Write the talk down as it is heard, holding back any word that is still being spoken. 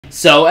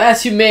So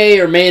as you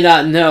may or may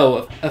not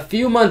know, a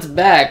few months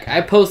back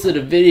I posted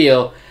a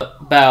video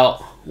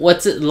about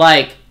what's it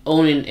like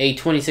owning a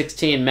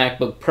 2016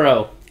 MacBook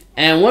Pro.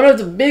 And one of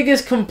the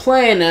biggest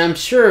complaints, and I'm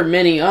sure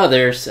many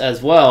others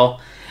as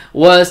well,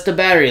 was the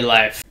battery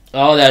life.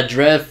 Oh, that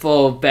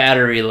dreadful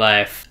battery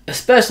life.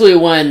 Especially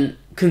when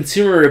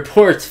Consumer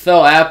Reports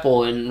fell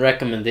Apple in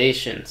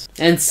recommendations.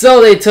 And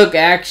so they took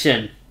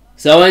action.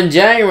 So in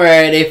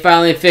January, they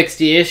finally fixed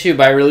the issue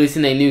by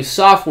releasing a new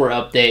software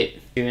update.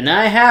 And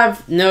I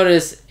have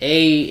noticed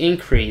a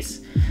increase.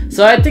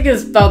 So I think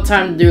it's about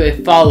time to do a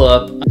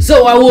follow-up.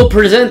 So I will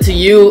present to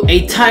you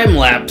a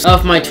time-lapse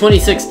of my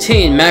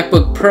 2016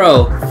 MacBook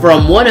Pro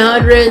from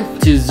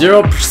 100 to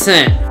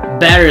 0%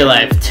 battery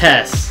life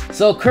test.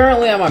 So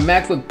currently on my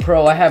MacBook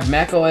Pro, I have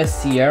macOS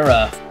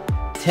Sierra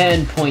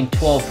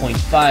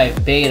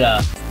 10.12.5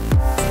 beta.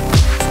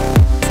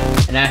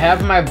 And I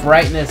have my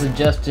brightness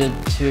adjusted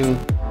to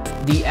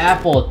the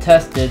Apple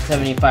tested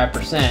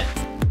 75%.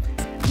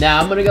 Now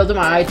I'm gonna go to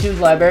my iTunes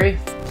library,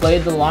 play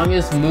the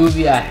longest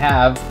movie I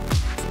have,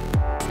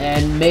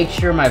 and make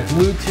sure my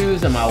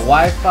Bluetooth and my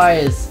Wi-Fi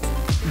is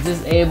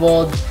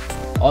disabled.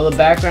 All the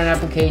background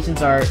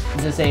applications are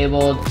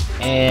disabled,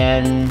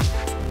 and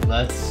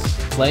let's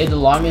play the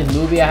longest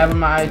movie I have in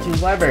my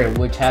iTunes library,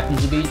 which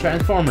happens to be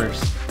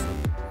Transformers.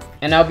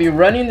 And I'll be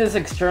running this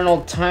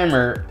external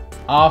timer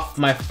off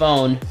my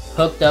phone,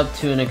 hooked up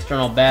to an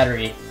external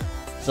battery,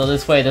 so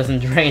this way it doesn't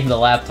drain the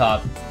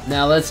laptop.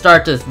 Now let's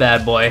start this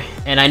bad boy.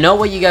 And I know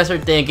what you guys are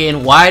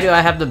thinking, why do I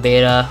have the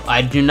beta?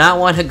 I do not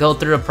want to go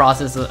through the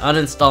process of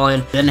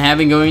uninstalling, then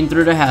going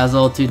through the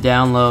hassle to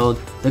download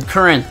the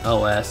current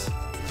OS.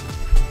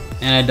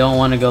 And I don't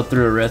want to go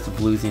through the risk of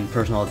losing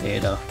personal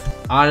data.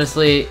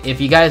 Honestly,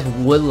 if you guys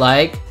would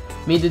like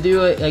me to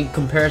do a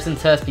comparison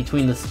test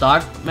between the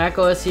stock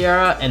macOS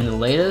Sierra and the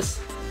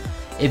latest,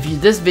 if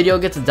this video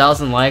gets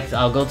 1,000 likes,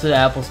 I'll go to the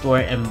Apple Store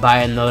and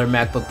buy another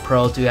MacBook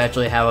Pro to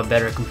actually have a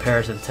better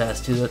comparison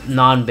test to the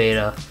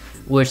non-beta,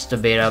 which the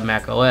beta of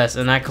macOS,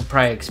 and I could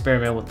probably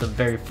experiment with the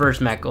very first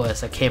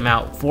macOS that came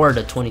out for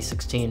the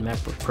 2016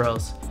 MacBook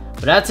Pros.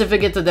 But that's if it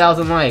gets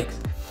 1,000 likes.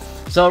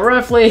 So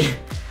roughly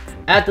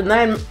at the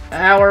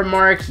 9-hour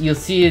mark, you'll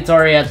see it's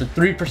already at the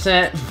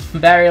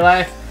 3% battery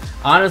life.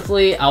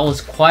 Honestly, I was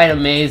quite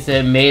amazed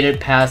that it made it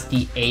past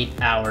the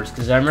 8 hours,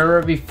 because I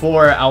remember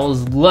before I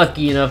was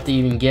lucky enough to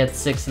even get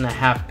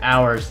 6.5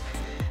 hours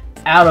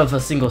out of a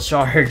single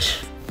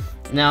charge.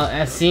 Now,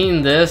 as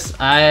seeing this,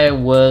 I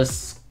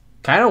was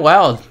kind of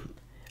wild.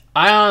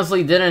 I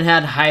honestly didn't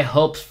have high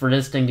hopes for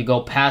this thing to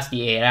go past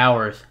the 8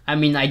 hours. I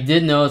mean, I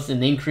did notice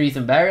an increase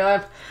in battery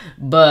life,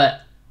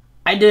 but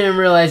I didn't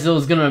realize it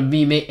was going to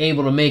be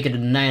able to make it to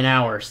 9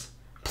 hours.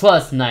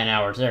 Plus 9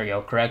 hours, there you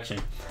go, correction.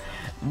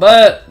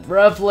 But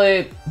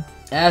roughly,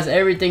 as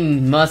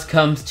everything must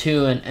come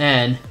to an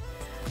end,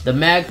 the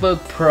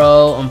MacBook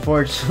Pro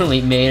unfortunately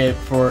made it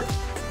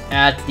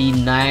at the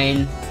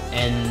 9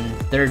 and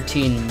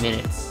 13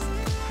 minutes.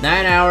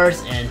 9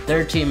 hours and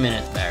 13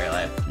 minutes battery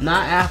life.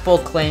 Not Apple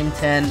claimed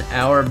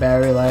 10-hour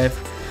battery life.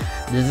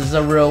 This is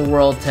a real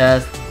world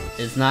test.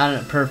 It's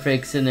not a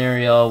perfect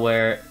scenario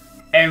where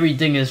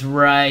everything is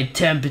right,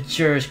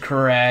 temperature is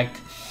correct.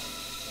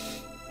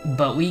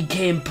 But we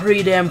came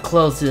pretty damn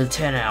close to the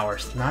 10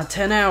 hours. Not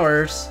 10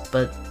 hours,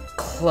 but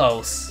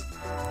close.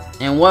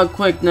 And one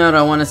quick note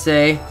I want to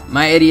say,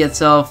 my idiot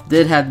self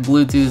did have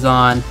Bluetooth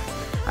on.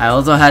 I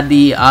also had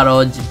the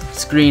auto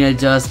screen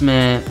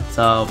adjustment,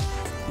 so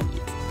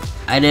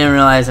I didn't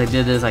realize I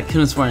did this. I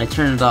couldn't swear I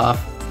turned it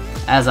off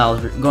as I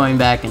was going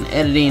back and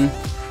editing.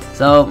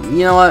 So,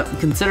 you know what?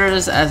 Consider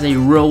this as a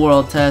real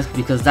world test,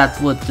 because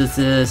that's what this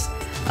is.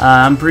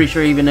 I'm pretty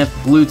sure even if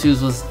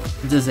Bluetooth was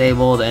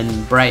disabled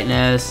and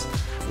brightness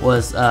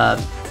was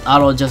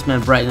auto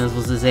adjustment brightness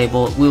was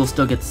disabled, we will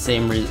still get the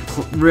same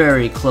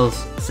very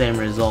close same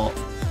result.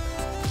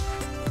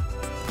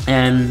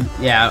 And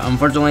yeah,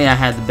 unfortunately I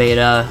had the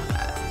beta.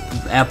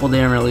 Apple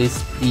didn't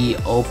release the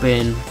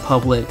open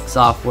public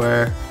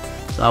software,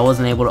 so I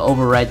wasn't able to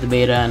overwrite the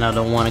beta, and I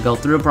don't want to go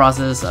through the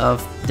process of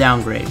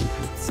downgrading.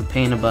 It's a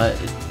pain in the butt,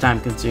 it's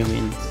time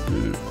consuming,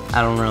 and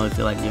I don't really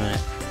feel like doing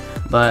it.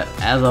 But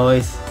as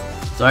always,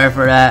 sorry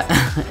for that,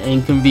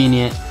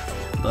 inconvenient,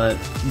 but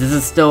this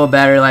is still a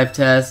battery life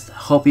test.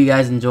 Hope you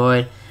guys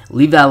enjoyed.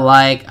 Leave that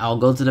like. I'll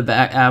go to the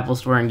Apple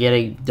Store and get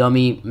a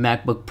dummy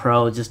MacBook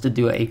Pro just to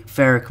do a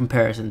fair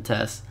comparison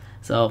test.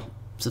 So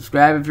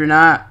subscribe if you're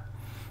not.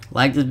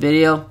 Like this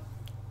video.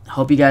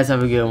 Hope you guys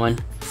have a good one.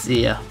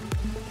 See ya.